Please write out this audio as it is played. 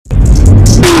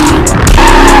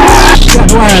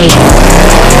We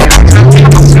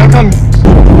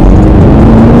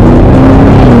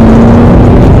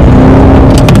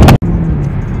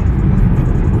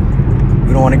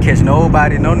don't want to catch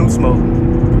nobody, no new smoke.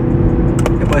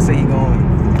 That boy say he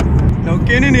going. No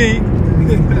Kennedy.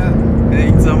 Hey,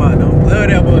 you talking about don't blood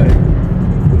that boy.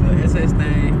 SS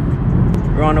thing.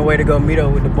 We're on the way to go meet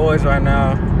up with the boys right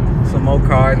now. Some more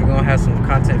cars. We're gonna have some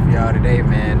content for y'all today,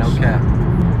 man. No cap.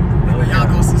 Y'all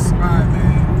go subscribe,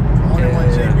 man. Only one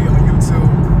JB on YouTube.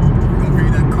 We're gonna bring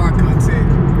you that car content,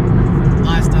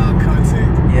 lifestyle content.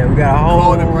 Yeah, we got a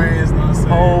whole brands,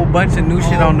 whole bunch of new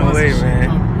shit on the way,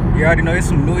 man. You already know there's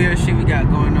some New Year shit we got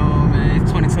going on, man.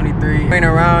 It's 2023. Ain't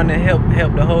around to help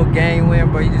the whole gang win,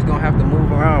 bro. You just gonna have to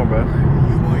move around, bro.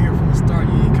 You want here from the start,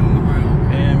 you ain't coming around,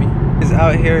 bro. Feel me? Just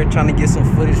out here trying to get some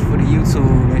footage for the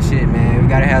YouTube and shit, man. We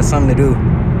gotta have something to do.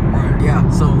 Right. Yeah,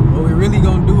 so what we really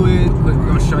gonna do is we're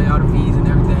gonna show y'all the V's and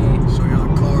everything. Show y'all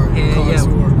the car. Yeah,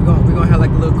 we're gonna have like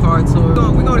a little car tour.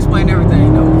 We're gonna explain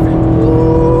everything though.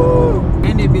 Woo!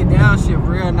 And it be downshift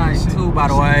real nice too, by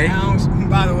the way.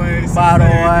 By the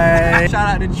way. Shout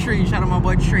out to Tree. Shout out my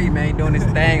boy Tree, man. Doing his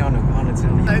thing on the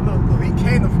team. Hey, look, he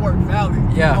came to Fort Valley.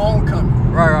 Yeah.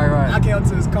 Homecoming. Right. I came up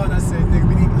to his car and I said, nigga,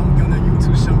 I'm gonna get on that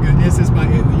YouTube show. I'm gonna SS by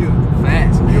the end of the year.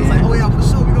 Facts, man. He was like, oh yeah, for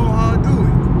sure, we gonna do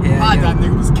it. Yeah. That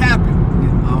nigga was capping.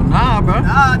 Oh nah, bro.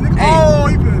 Nah, nigga. Hey. Oh,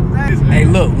 he been nice. Hey,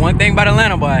 look, one thing about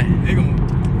Atlanta, boy.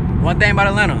 One thing about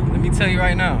Atlanta. Let me tell you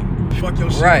right now. Fuck your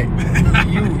shit. Right.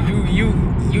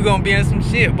 you gonna be in some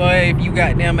shit, boy, if you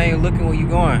goddamn ain't looking where you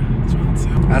going.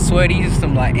 I swear these are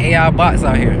some like AI bots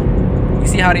out here. You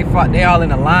see how they all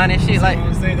in a line and shit, like. You know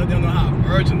what I'm saying? They don't know how to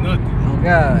merge or nothing. Oh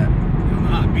God. They don't know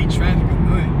how to beat traffic or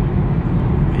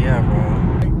nothing. Yeah, bro.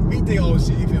 We think all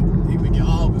shit, if we get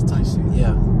all of us type shit.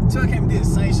 Yeah. Chuck came and did the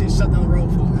same shit, shut down the road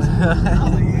for us. I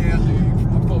was like, yeah,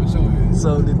 I'm fucking with your ass.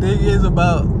 So the thing is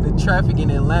about the traffic in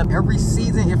Atlanta, every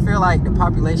season it feel like the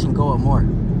population go up more.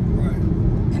 Right.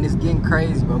 And it's getting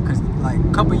crazy, bro, because like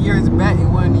a couple years back it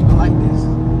wasn't even like this.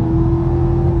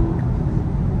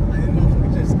 Like that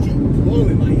motherfucker just keep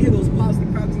rolling, like hear those pops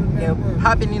and crabs in the back. Yeah,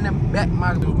 popping in the back,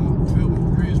 my Feel the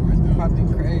bridge right there. popping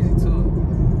crazy too.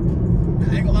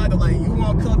 I ain't gonna lie though, like you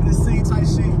want to come in the scene type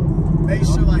shit, make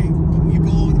sure like when you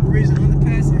go over the bridge and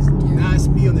underpasses, not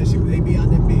speed on that shit. They be out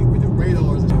there big with the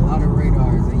radars. A lot of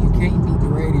radars, and you can't beat the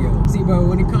radio. See, bro,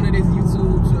 when it comes to this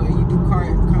YouTube show and you do car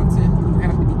content, you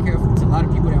have to be careful. There's a lot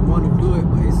of people that want to do it,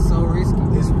 but it's so risky.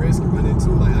 It's risky running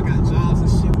too. Like I got jobs and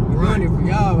shit. We doing it for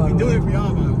y'all, bro. We doing it for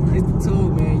y'all, man. It's the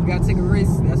tool, man. You gotta take a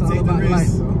risk. That's all about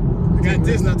life, bro. I got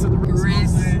this, not to the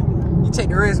risk. You take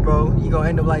the risk, bro. You gonna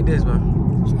end up like this, bro.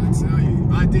 I'm trying to tell you.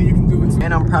 If I did, you can do it too.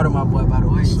 And I'm proud of my boy, by the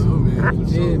way. So, man. You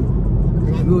feel me?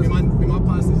 My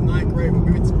pops since 9th grade, we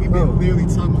been literally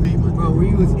talking about name. Bro,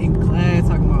 we was in class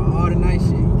talking about all the nice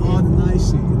shit. All the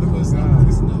nice shit. Look what's up. Look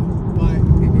what's up. But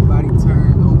everybody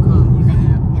turn, don't come. You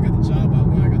I got the job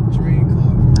out there. I got the dream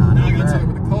car. Now I got to talk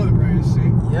with the Cola brand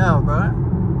shit. Yeah, bro.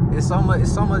 It's so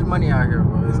much money out here,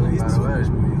 bro. It's too much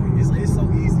money. It's so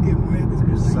easy to get money at this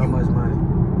bitch. So much money.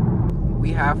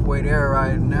 We halfway there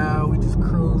right now. We just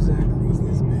cruising.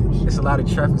 It's a lot of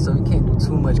traffic, so we can't do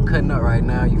too much cutting up right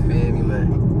now. You feel me? But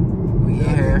we in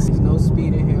here. There's no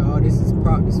speed in here. All this is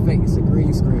prop. It's fake. It's a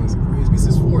green screen. This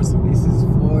is Forza. This is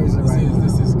Forza right now.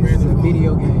 This is a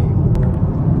video game.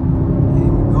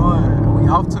 And we going. Are we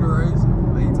off to the race?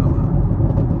 What are you talking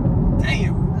about?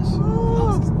 Damn. That shit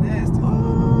is nasty.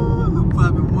 Oh,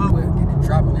 popping one. We'll get to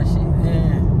dropping that shit.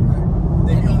 Yeah.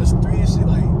 They be on the street and shit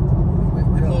like.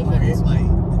 Motherfuckers like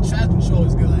the traffic control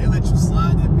is good. Like, they let you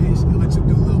slide that bitch. They let you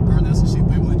do little burnouts and shit.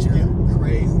 They won't let you get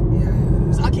crazy. Yeah.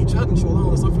 Cause I keep traffic control on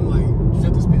or something like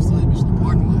drift this bitch, slide bitch in the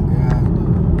parking lot.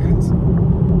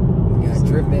 You gotta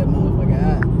drift that motherfucker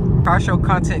out. Car show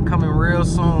content coming real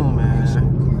soon, man.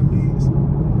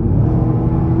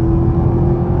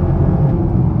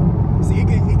 See, it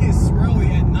gets swirly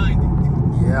at 90.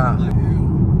 Yeah. Like,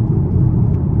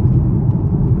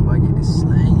 if I get this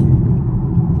slang.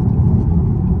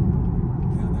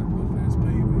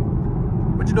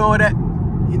 What you doing with that?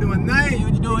 You doing 90?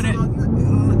 What you doing with that? You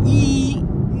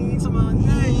ain't talking about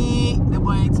nothing. That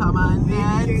boy ain't talking about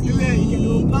nothing. You can't do that. You can't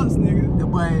do it pops, nigga. That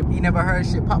boy, he never heard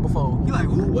shit pop before. He like,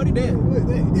 ooh, what is that? What is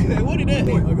that?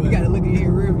 You gotta look in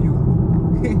your rear view.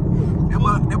 that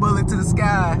boy look to the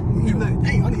sky. He look,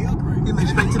 hey, I need upgrade. He look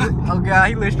straight to the, oh God,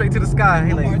 he look straight to the sky.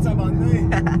 He like, talking about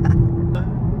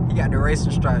nothing. He got the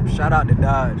racing stripes. Shout out to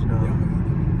Dodge, though.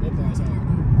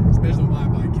 Especially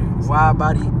wide body cams. Wide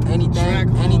body,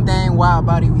 anything wide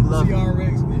body, we love it.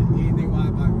 TRX, anything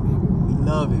wide body, we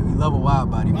love it. We love a wide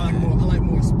body. I like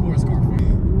more sports car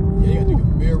fan. Yeah, you gotta do your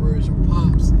mirrors, your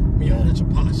pops. I mean, not your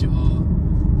pops, your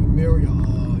mirror, your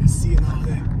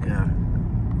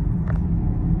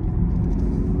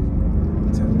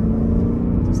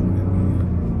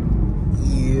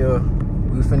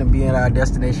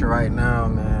destination right now,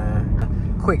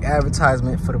 man. Quick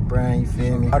advertisement for the brand, you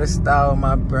feel me? All the style of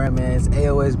my brand, man. It's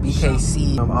AOS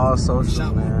BKC. I'm all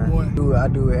social, man. I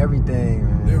do everything,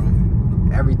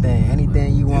 man. Everything.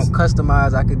 Anything you want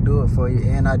customized, I could do it for you.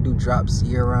 And I do drops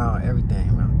year round,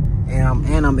 everything, man.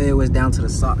 And I'm AOS down to the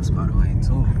socks, by the way,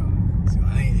 too.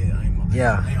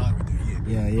 Yeah.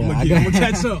 Yeah. I'm gonna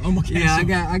catch up.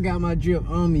 I got my drip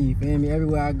on me, you feel me?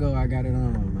 Everywhere I go, I got it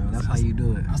on, man. That's how you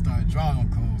do it. I started drawing on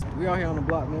clothes. We out here on the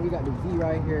block, man. We got the V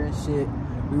right here and shit.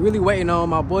 We really waiting on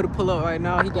my boy to pull up right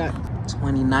now. He got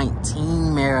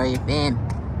 2019 mirror, you feel me?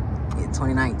 Yeah,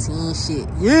 2019 shit.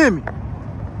 You hear me?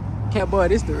 Cat boy,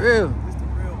 this the real.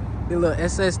 The little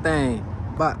SS thing.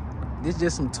 But this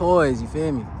just some toys, you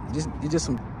feel me? It's just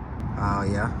some. Oh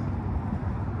yeah.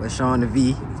 We're showing the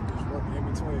V.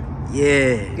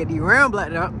 Yeah. Get the round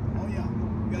blacked out. Oh yeah.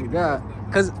 You got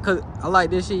cause I like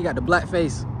this shit. You got the black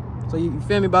face. So you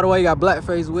feel me? By the way, you got black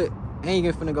face with, and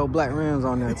you finna go black rims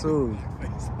on there too.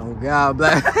 Oh God,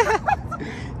 black.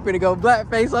 Finna go black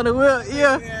face on the wheel.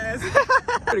 Yeah. Yes.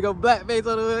 Finna go black face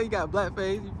on the wheel. You got black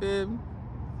face. You feel me?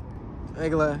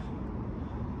 Regular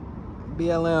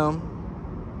BLM.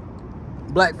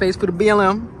 Black face for the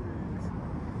BLM.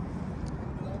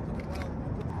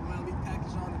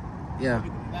 Yeah.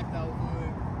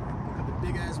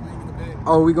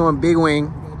 Oh, we going big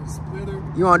wing.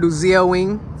 You want to do ZL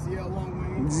wing? ZL1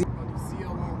 wing.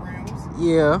 ZL1 rims.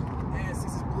 Yeah. And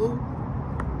since it's blue,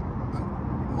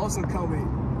 most of them come with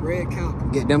red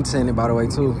calipers. Get them tinted, by the way,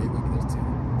 too. Most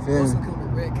of them come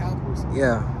with red calipers.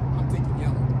 Yeah. I'm thinking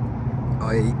yellow.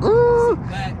 Oh, yeah. Ooh.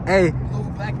 Black, hey. Blue,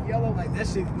 black, and yellow. Like that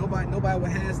shit, nobody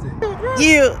would has that.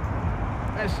 Yeah.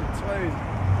 That shit crazy.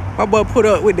 My boy put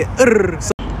up with the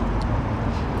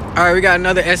All right, we got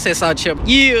another SSI chip.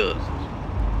 Yeah.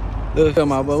 Look,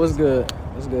 my boy, what's good?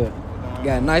 What's good?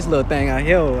 Got a nice little thing out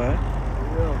here, right?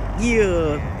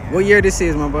 Yeah. What year this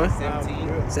is, my boy?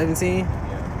 17. 17?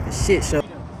 Yeah. Shit show.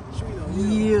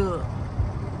 Yeah.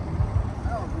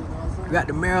 We got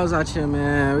the Merrills out here,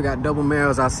 man. We got double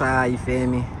Merrills outside, you feel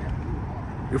me?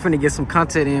 We're finna get some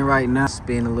content in right now.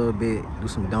 Spin a little bit, do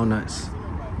some donuts.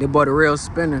 They bought a real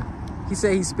spinner. He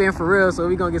said he spin for real, so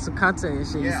we gonna get some content and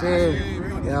shit. He said,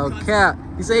 yo, cap.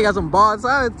 He said he got some ball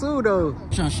tires too, though.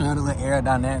 Trying to show you the little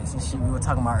aerodynamics and shit we were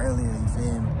talking about earlier, you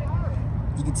feel me?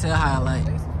 You can tell how, like,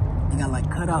 you got, like,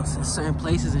 cutouts in certain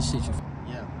places and shit.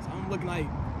 Yeah, so I'm looking like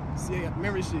C8,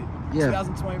 memory shit. Yeah.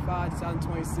 2025,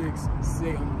 2026,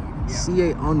 C8 on the way. Yeah.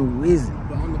 C8 on the Wizard.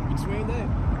 But on the, between that,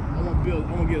 I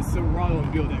want to get a Silverado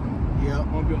and build that car. Yeah. I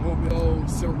want to build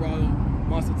Silverado,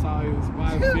 monster tires,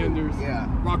 wide fenders,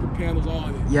 rocker panels, all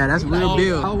of that. Yeah, that's real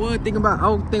build. I was thinking about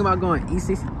going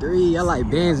E63. I like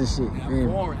Benz and shit. Yeah,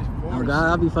 foreign. Oh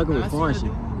God, I be fucking with foreign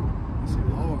shit.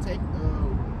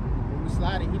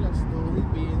 Slidin, he done stole his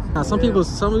Benz. Nah, some people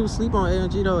sleep on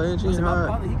AMG though. AMG is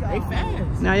hard. They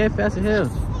fast. Nah, yeah, fast as hell.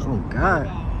 Oh God.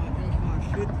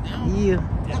 Yeah.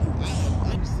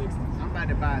 I'm about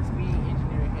to buy speed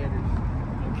engineering headers.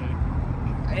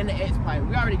 Okay. And the S pipe.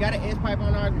 We already got an S pipe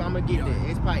on ours, but I'm gonna get the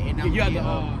S pipe and I'm you got the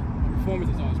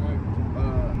performance ours, right?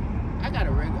 I got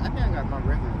a regular. I think I got my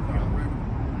regular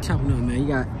car. Chopping up, man. You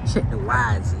got check the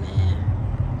wise,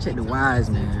 man. Check the wise,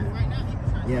 man.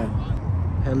 Yeah.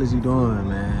 Hell is you doing,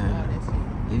 man?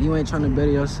 If you ain't trying to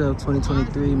better yourself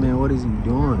 2023, man, what is you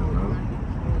doing, bro?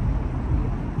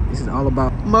 This is all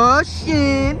about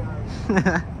motion.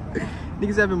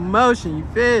 Niggas having motion, you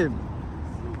feel me?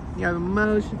 You having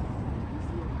motion.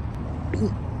 The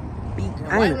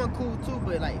white one cool too,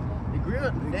 but like the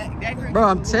grill, that grill. Bro,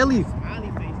 I'm telling you,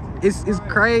 it's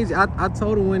crazy. I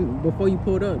told him before you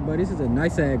pulled up, but this is a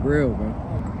nice ass grill, bro.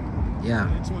 Yeah.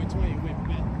 2020 went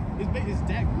back. It's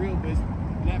that grill, but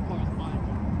that part is fine.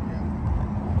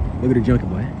 Look at the junkie,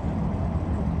 boy.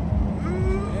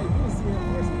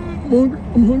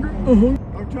 I'm hungry.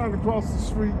 I'm trying to cross the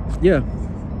street. Yeah.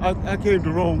 I came the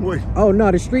wrong way. Oh no,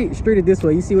 the street is this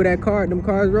way. You see where them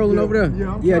cars rolling over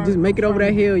there? Yeah, just make it over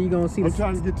that hill. You gonna see. I'm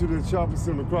trying to get to the shopping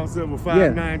center across there with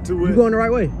 592. You going the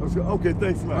right way? Okay,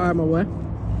 thanks, man. All right, my boy.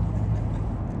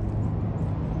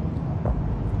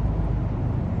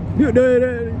 Yeah, I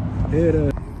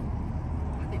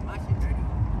think my shit 30.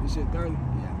 This shit 30. Yeah.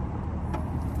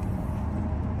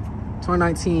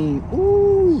 2019.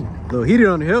 Ooh, little heated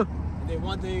on the hill. And then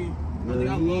one thing I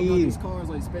love about these cars,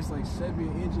 like especially like Chevy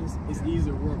engines, it's easy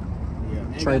to work.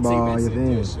 Yeah. Tray ball, your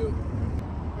van.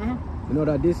 You know what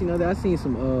I did see? I seen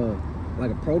some like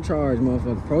a Pro Charge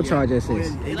motherfucker. Pro Charge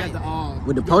SS. They got the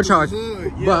with the Pro Charge.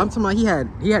 But I'm talking about he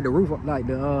had the roof like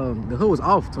the hood was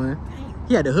off, twin.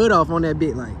 He had the hood off on that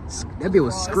bit, like that bit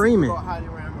was screaming. Pro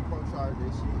Charge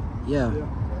and shit. Yeah.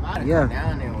 Yeah.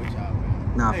 Down there with y'all, man.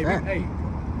 Nah, hey, fact. Hey,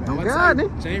 Don't man, God, like,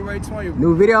 nigga. January 20th.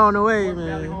 New video on the way, Fort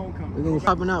Valley man. homecoming. We're gonna be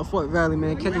popping out Fort Valley,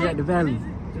 man. Catch us at the Valley.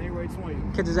 January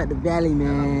 20th. Catch us at the Valley,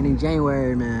 man, in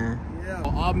January, man. Yeah.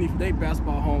 Albany for their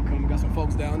basketball homecoming. Got some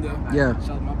folks down there. Yeah.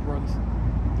 Shout out to my brothers.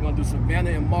 They're gonna do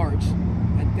Savannah in March.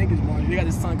 I think it's March. They got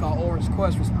this song called Orange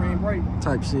Quest for spring break.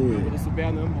 Type shit. Go to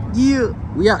Savannah in March. Yeah.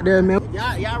 We out there, man.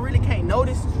 Y'all really can't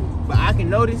notice, but I can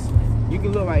notice. You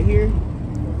can look right here.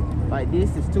 Like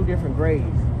this is two different grades.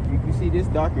 You can see this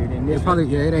darker than this. It probably,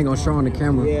 yeah, it ain't gonna show on the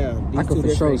camera. Yeah, I can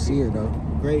for sure see it though.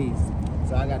 Grades.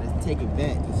 So I gotta take it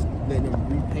back. Just let them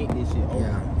repaint this shit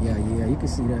over. Yeah, you can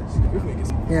see that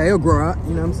shit. Yeah, it'll grow out,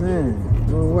 you know what I'm saying?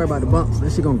 Don't worry about the bumps.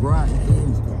 That shit gonna grow out.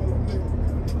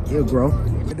 It'll grow.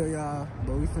 Y'all,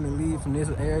 but we finna leave from this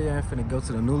area and finna go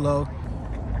to the new low.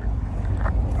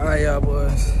 Alright, y'all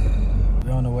boys.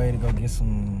 We're on the way to go get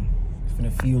some,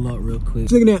 finna fuel up real quick.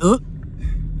 Look at that,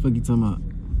 fuck you talking about?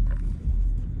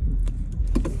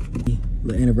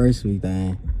 Little anniversary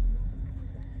thing.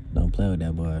 Don't play with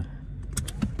that boy.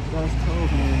 That's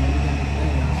cold, man.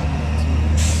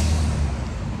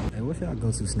 Hey, what if y'all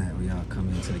go to snack where y'all come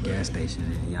into the gas station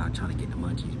and y'all trying to get the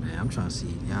munchies, man? I'm trying to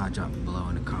see. Y'all drop it below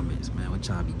in the comments, man. What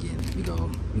y'all be getting?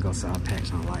 We go sell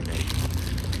packs on like that.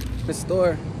 The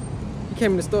store. He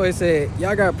came in the store, he said,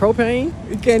 y'all got propane?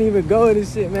 You can't even go in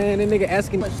this shit, man. That nigga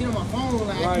asking. But shit on my phone,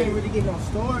 like I can't really get no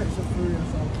storage for real,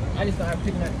 so I just started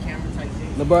picking up the camera type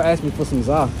shit. The bro asked me for some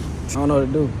Za. I don't know what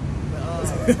to do.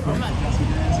 I'm not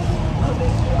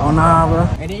Oh nah, bro.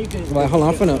 and then you can Like, hold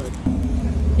on, I'm finna.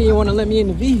 He didn't want to let me in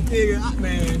the V. Nigga,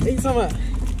 man. He talking about.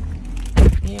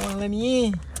 He didn't want to let me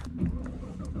in.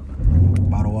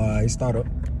 Bottle wise, start up.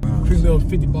 Quick little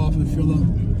 50 ball for the fill up.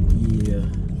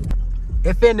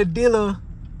 Yeah. FN the dealer.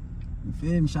 You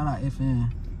feel me? Shout out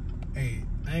FN. Hey,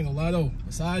 I ain't gonna lie though.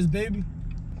 Besides baby,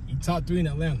 you top 3 in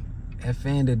Atlanta.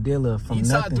 FN the dealer from You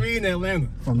nothing. top 3 in Atlanta.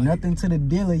 From nothing to the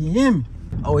dealer, you hear me?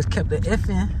 Always kept the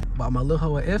FN. Bought my little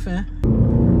hoe at FN.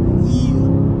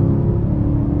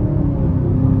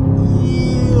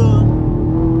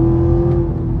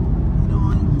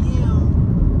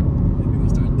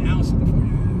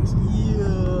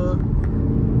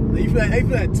 Hey, feel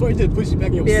that twerk just push you back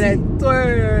in your seat. Yeah, that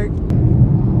twerk.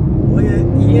 Oh yeah,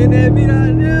 he in that beat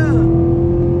out there.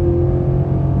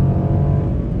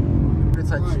 That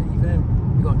type of shit, you feel me?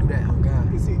 We gonna do that on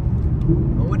God. You see?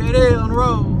 Oh, what that is on the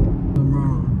road? Something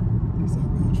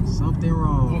wrong. Something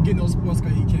wrong. Don't get no sports car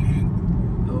you can't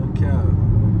handle.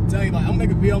 Okay. Tell you, like, I'm gonna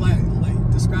make a video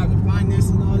like describe the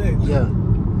finances and all that. Like, Yeah.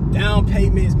 Down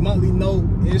payments, monthly note,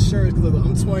 insurance. Look,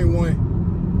 I'm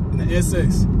 21 in the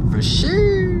SX. For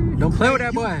sure. Don't play with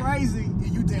that boy. You crazy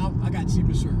and you think I got cheap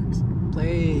insurance.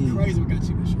 Play. You crazy we got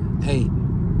cheap insurance. Hey,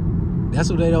 that's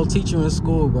what they don't teach you in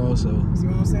school, bro. So. See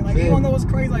what I'm saying? Like, Yeah. you don't know what's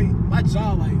crazy. Like, my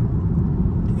job, like, you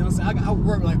know what I'm saying? I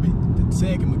work like with the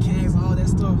tech and mechanics, all that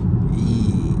stuff.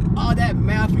 Yeah. All that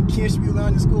math and chemistry we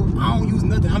learn in school, I don't use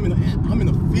nothing. I'm in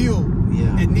a field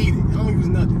Yeah. that need it. I don't use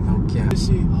nothing. Okay. This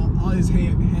shit, all this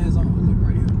hands on. Look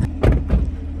right here.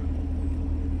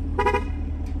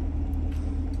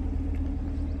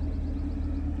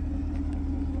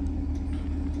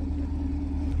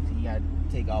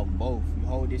 take off both. You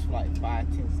hold this for like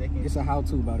 5-10 seconds. It's a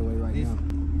how-to, by the way, right now.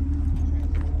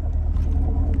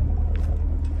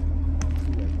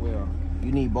 As well.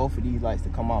 You need both of these lights to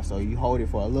come off, so you hold it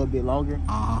for a little bit longer.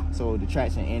 So the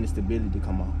traction and the stability to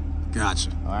come off. Gotcha.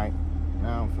 All right.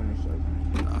 Now I'm finna show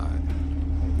you. All right.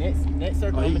 Next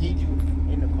circle, I'm gonna need you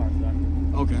in the car,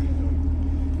 so Okay.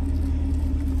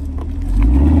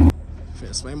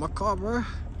 Finna swing my car, bro.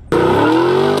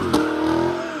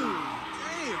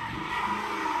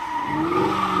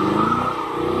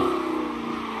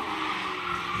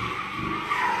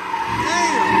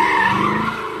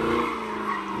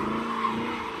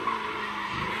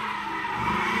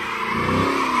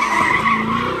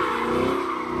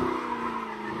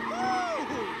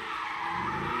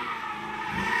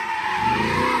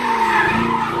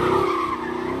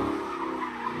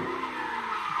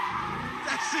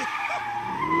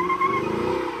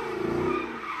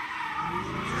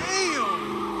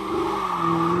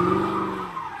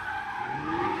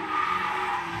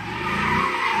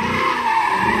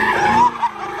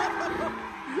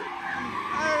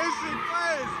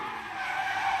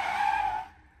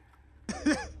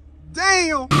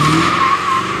 Damn!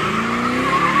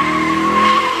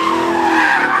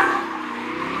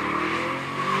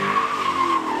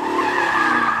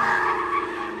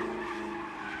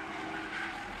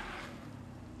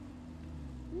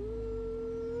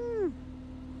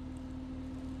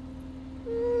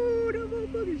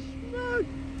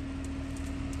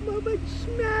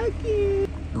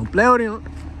 Don't play with him.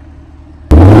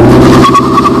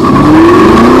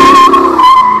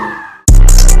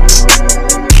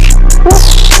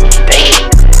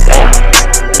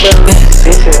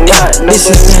 This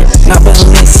is not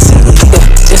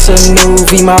Balenciaga. It's a new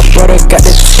V, my brother got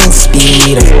the 10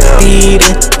 speeder.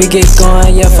 Speeding, we get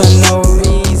going, yeah, for no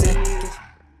reason.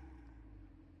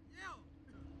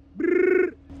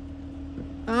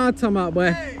 I'm talking about,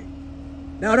 boy.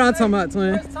 That's what I'm talking about,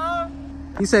 twin.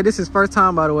 He said this is first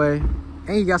time, by the way. And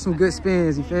he got some good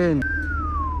spins, you feel me?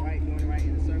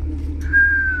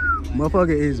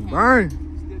 Motherfucker is burned.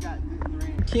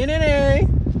 Kennedy.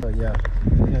 Oh, yeah.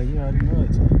 Yeah, you already know it,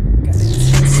 twin.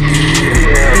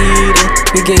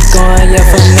 We get going, yeah,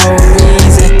 for no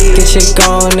reason. Get shit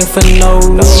going and for no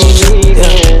reason.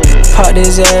 Yeah. Pop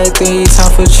this ass 3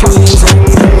 times for choosing.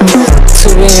 To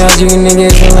be honest, you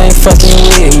niggas ain't fucking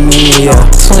with me, yeah.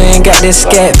 Twin got this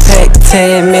scat pack,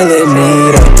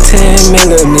 10mm,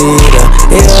 10mm.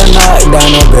 It'll knock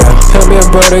down a girl. Help your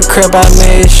brother crib, I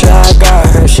made sure I got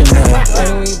her Chanel.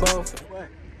 And we both.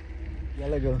 Yeah,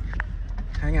 let go.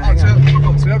 Hang on, hang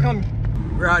on. So come.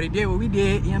 We already did what we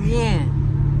did. Yeah.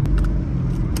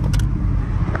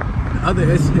 The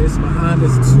other SS behind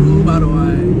us too, by the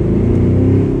way.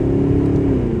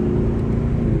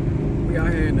 We out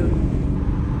here in the.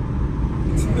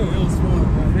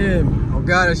 Yeah. Oh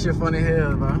God, that shit funny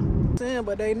hell, bro. Saying,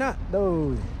 but they not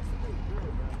though.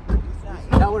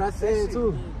 That's what I said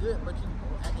too.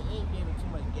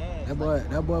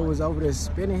 That boy was over there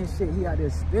spinning his shit. He out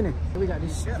there spinning. We got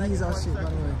this these our shit, by the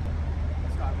way.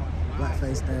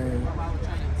 Blackface thing.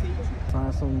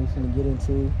 Find something we finna get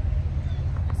into.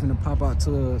 Finna pop out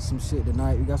to some shit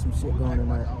tonight. We got some shit going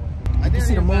tonight. I can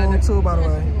see the moon too, by the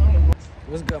way.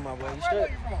 What's good, my boy? You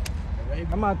straight?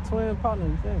 I'm my twin partner,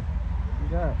 you think? You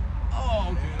got.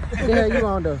 Oh, okay. Yeah, you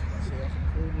on though?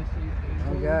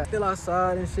 Oh God. Still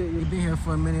outside and shit. We been here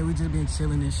for a minute. We just been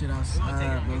chilling and shit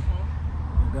outside, bro.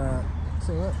 Oh God.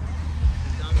 Say what?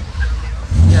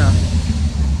 Yeah.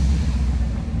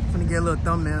 Finna get a little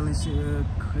thumbnail and shit real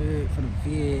quick for the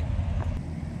vid.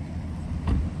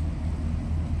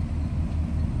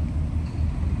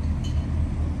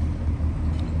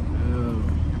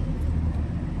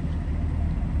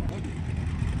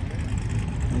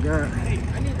 Oh God.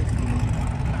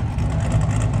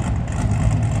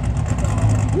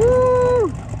 Woo!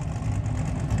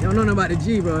 You don't know nothing about the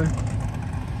G, bro.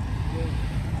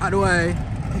 Out the way. I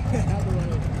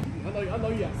know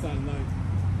you outside tonight.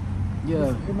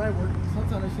 Yeah. It might work.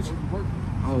 Sometimes that shit should work.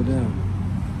 Oh damn.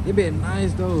 It been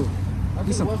nice though. I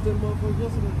just watched that motherfucker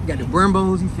yesterday. You got the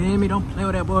Brembos, you feel me? Don't play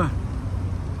with that boy.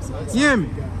 You hear me?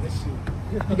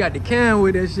 You got the can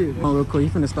with that shit. Oh, real quick. You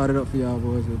finna start it up for y'all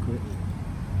boys real quick.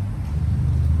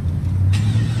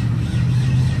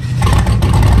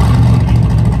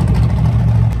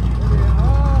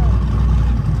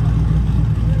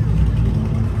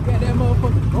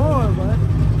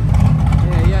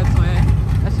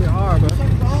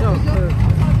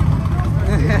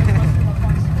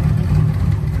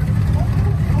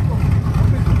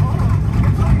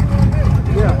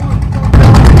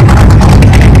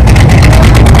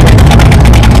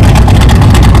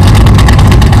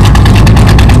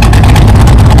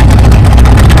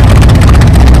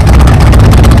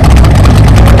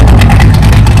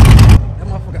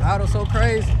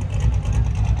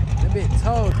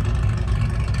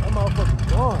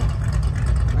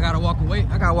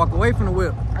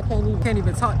 Can't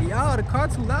even talk to y'all. The car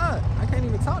too loud. I can't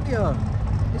even talk to y'all.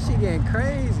 This shit getting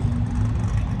crazy.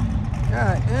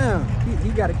 God damn. He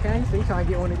got a can. He said he trying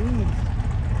to get one of these.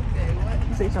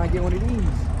 He said he trying to get one of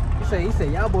these. He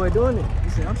said y'all boy doing it. He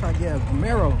said I'm trying to get a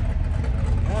Camaro.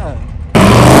 God.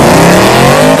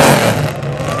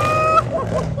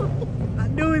 I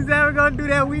knew he's never gonna do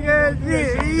that weird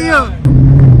shit. Yeah.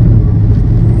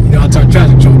 You know, I turn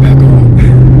traffic control back on.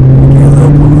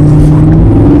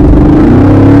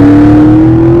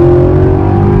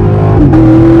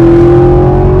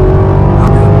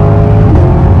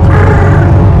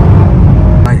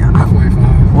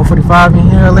 In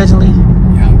here allegedly?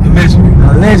 Yeah, allegedly.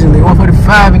 Allegedly,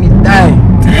 145 anything.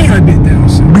 Dang, I bit down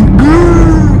shit.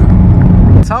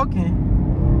 Talking.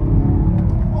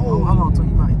 Oh, hold on till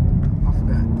you might. I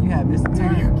forgot. You have Mr.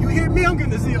 Turner. You hit me, I'm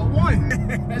getting to see a 1.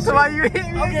 That's why you hit me.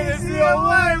 I'm getting to see a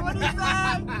 1. What he say?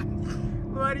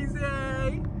 What he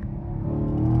say?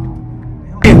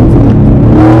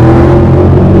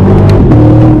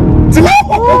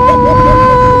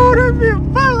 Oh, that bit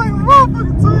fun like a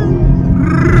motherfucking twin.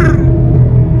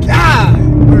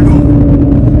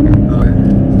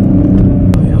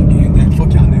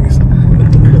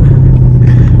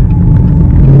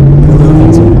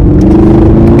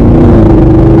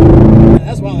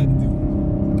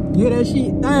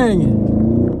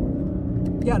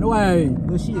 Get out the way.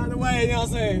 Little shit. Out the way, you know what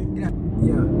I'm saying? Yeah.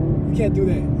 You can't do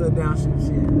that. Little downshift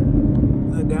shit.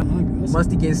 Look down.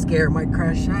 Musty getting scared, might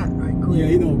crash shot right quick. Yeah,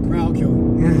 you know, crowd killer.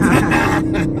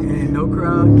 And no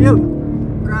crowd killer.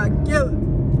 Crowd killer.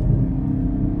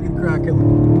 Look at the crowd killer.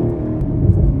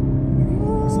 Ooh.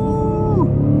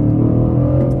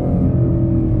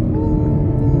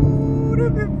 Ooh, they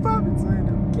been popping to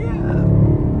them. Yeah.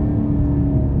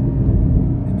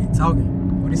 They be talking.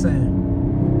 What they saying?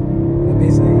 They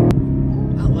be saying?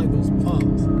 I like those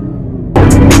pops.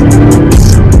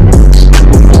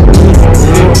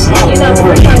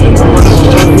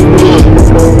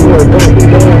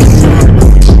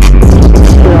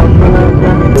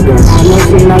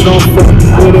 Not gon' fuck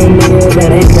with a nigga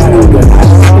that ain't got a gun.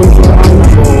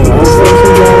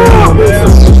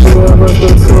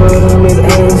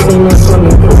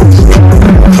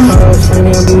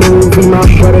 My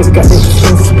brother got this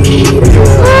shit speed.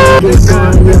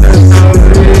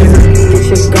 Get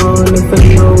shit gone if I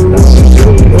know.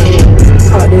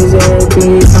 Hot as ass,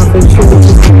 being time for truth.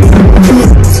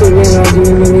 So when I do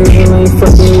niggas, you ain't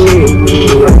fucking with me.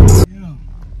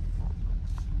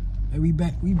 Hey, we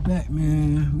back,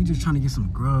 man. We just trying to get some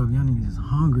grub. Y'all niggas is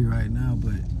hungry right now,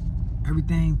 but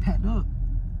everything packed up.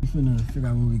 We finna figure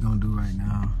out what we gonna do right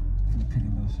now. Finna pick a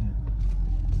little shit.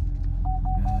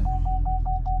 God.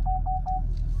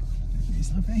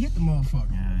 Hit the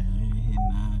motherfucker. Yeah, you ain't hitting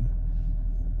none.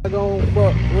 I gon'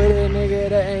 fuck with a nigga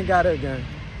that ain't got a gun.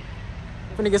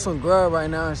 Finna get some grub right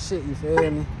now and shit, you feel me?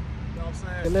 You know what I'm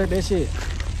saying? Look at that shit.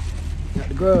 Got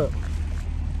the grub.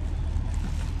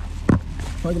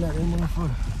 Fucking out that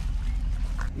motherfucker.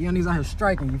 You niggas out here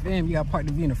striking, you feel me? You gotta park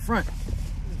the V in the front.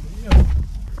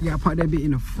 You gotta park that bit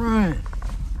in the front.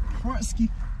 Front ski.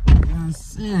 You know what I'm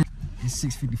saying? It's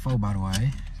 6:54 by the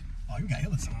way. Oh, you got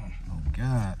hella time. Oh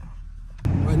God.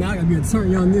 Right now I gotta be a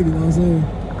turn young nigga, you know what I'm saying?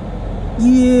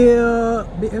 Yeah,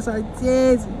 big SR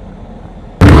Jazzy.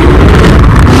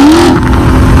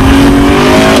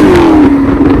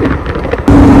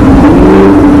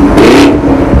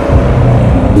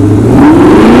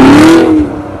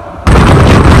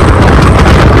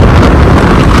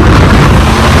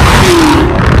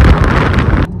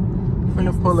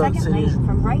 Pull up to this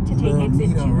from right to take exit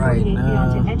meeting right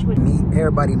now.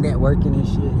 Everybody networking and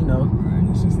shit, you know. Alright,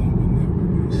 it's just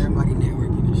Everybody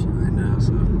networking and shit right now,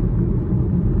 so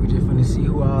we just finna see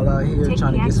who all out here take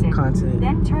trying to get exit, some content.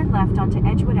 Then turn left onto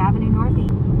Edgewood Avenue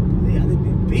Northeast. Yeah, they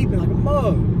be beeping like a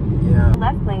mug. Yeah.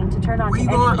 Left lane to turn onto Where you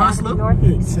Edgewood going, Avenue Oslo?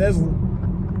 Northeast. Tesla.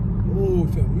 Ooh,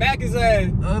 Mac his ass.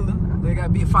 They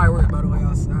got big fireworks by the way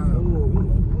outside. Oh,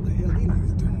 what the hell these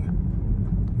niggas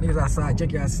doing? Niggas outside,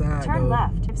 check your outside. Turn though.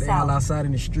 left, They south. all outside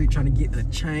in the street trying to get a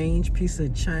piece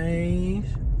of change.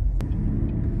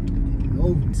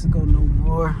 Oh, let's go no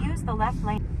more. Use the left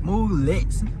lane. Move,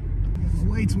 let's.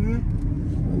 Wait, twin.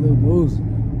 A little booze.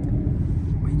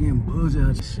 We getting booze out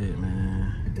of shit,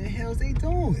 man. What the hell is they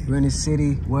doing? We're in this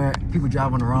city where people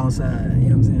drive on the wrong side, you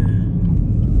know what I'm saying?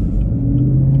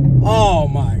 Oh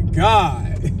my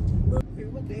God.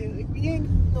 What the hell? We ain't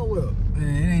nowhere.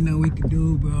 Man, it ain't nothing we can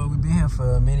do, bro. We've been here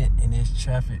for a minute in this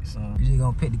traffic, so we just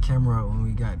gonna pick the camera up when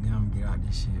we got them get out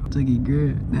this shit. Took it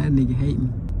good. That nigga hate me.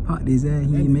 Popped his ass,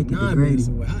 he ain't make it to Grady.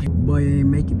 Boy ain't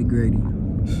make it to Grady.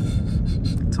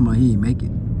 Talking about he ain't make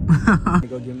it.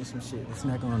 Go get me some shit to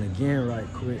snack on again right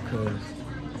quick, cause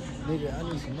nigga, I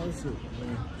need some more shit,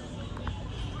 man.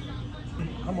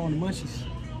 I'm on the munchies,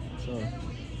 so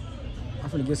I'm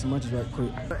finna get some munchies right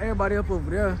quick. Everybody up over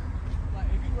there.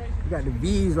 We got the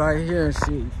V's right here and shit,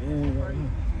 you feel me?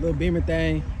 Little Beamer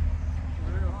thing.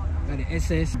 Got the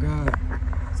SS. God.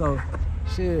 So,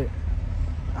 shit.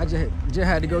 I just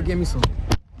had to go get me some.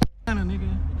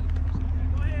 Nigga.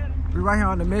 We right here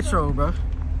on the metro, bro.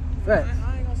 Facts.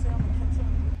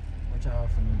 What y'all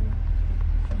finna do?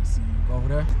 Finna see you go over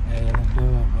there? Hey, let's do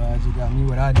it, bro. I just got me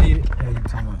what I needed. Hey, you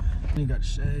talking about? You got the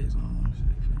shades on.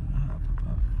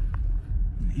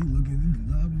 He looking,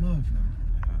 he love motherfucker.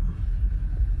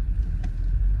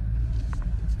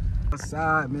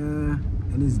 Outside, man,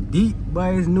 and it's deep,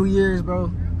 boy. It's New Year's,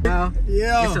 bro. Now,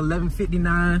 Yeah. It's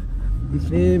 11:59. You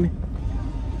feel me?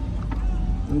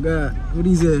 Oh God, what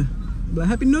he said? Like,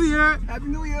 Happy New Year! Happy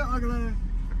New Year, Uncle.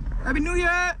 Happy New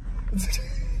Year!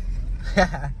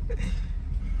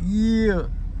 Yeah.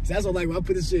 So that's what, like, when I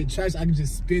put this shit in trash, I can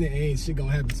just spin it and ain't shit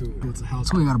gonna happen to it. It's a house.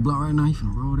 So we got a blunt right now. You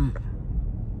finna roll that.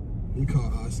 You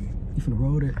call Aussie. You finna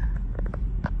roll that.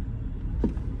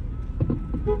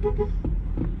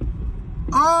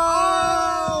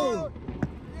 Oh!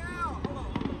 Yeah, hold on.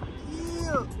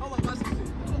 Yeah. Hold on, watch this shit.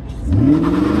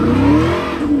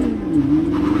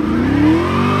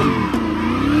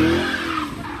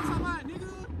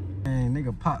 Man,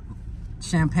 nigga pop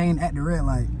champagne at the red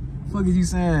light. Fuck is you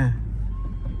saying?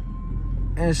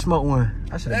 and smoked one.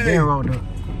 I should have been rolled up.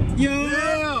 Yeah.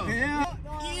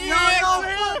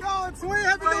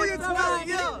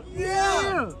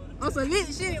 On some lit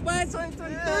shit, boy.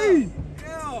 2023.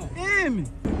 Yeah. Damn me.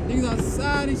 Niggas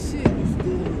outside and shit.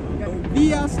 Got the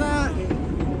V outside.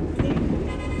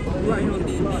 Right here on the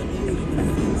block.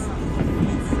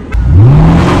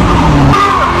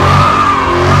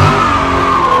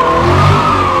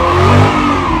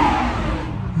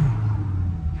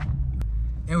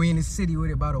 And we in the city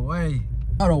with it, by the way.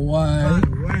 By the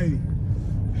way.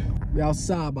 We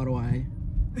outside, by the way.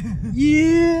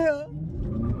 Yeah.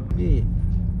 Yeah.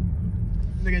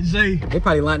 Nigga Jay. They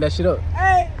probably lined that shit up.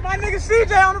 Hey, my nigga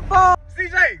CJ on the phone.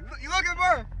 CJ, you looking,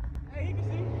 bro? Hey, he can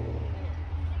see.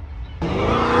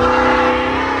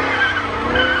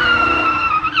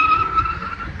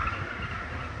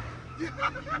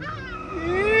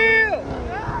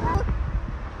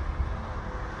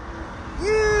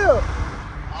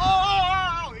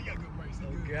 Oh, he got good brakes.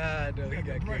 Oh God, though, he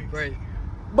got great brakes.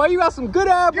 Boy, you got some good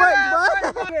ass brakes,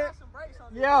 bro.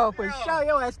 Yo, for sure,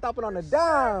 your ass stopping on the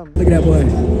dime. Look at that boy.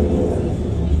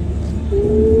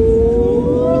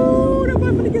 Ooh, that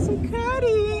boy finna get some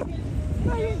cutty.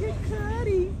 Get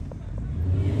cutty.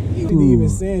 He didn't even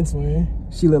sense, man.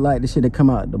 She look like the shit that come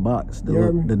out the box. You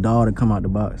heard me? The doll that come out the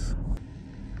box.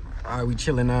 All right, we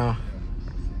chilling now.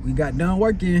 We got done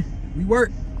working. We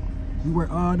work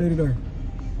all day today.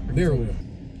 There we go.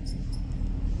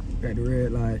 Got the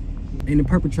red light. And the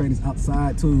perpetrators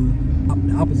outside too.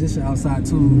 The opposition outside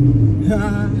too.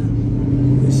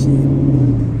 Good shit.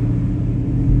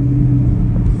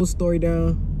 Full story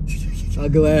down.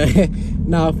 I'm glad.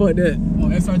 Nah, fuck that. Oh,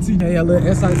 SRT. Hey, a little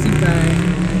SRT thing.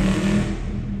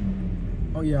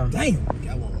 Oh yeah. Damn.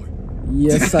 I want one.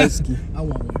 Yes, Saski. I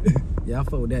want one. Yeah, I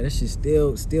fuck with that. That shit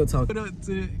still talking. Put up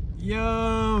to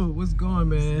Yo, what's going,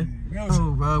 man?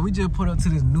 Oh, bro, we just put up to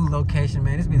this new location,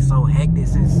 man. It's been so hectic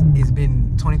since it's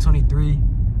been 2023.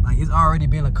 Like, it's already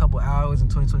been a couple hours in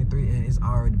 2023, and it's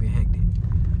already been hectic.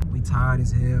 We tired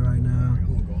as hell right now. I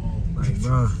wanna go home. Like,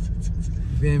 bro,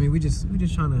 you feel me? We just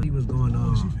trying to see what's going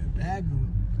on.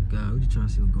 God, we just trying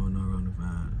to see what's going on around the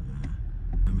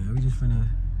vibe. Man, we just finna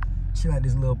chill at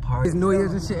this little party. It's New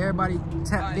Year's and shit. Everybody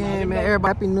tapped in, man. Everybody,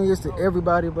 happy New Year's to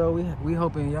everybody, bro. We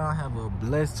hoping y'all have a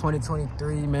blessed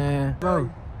 2023, man. Bro,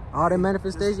 all the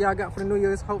manifestations y'all got for the New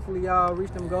Year's, hopefully y'all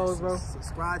reach them goals, bro.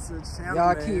 Subscribe to the channel,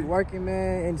 Y'all keep working,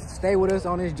 man, and stay with us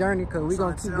on this journey, because we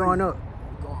gonna keep going up.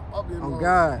 On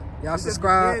God. Y'all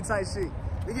subscribe. Type shit.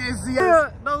 We getting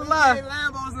Yeah, no lie.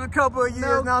 Lambos in a couple of years,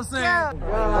 know what I'm saying?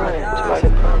 God.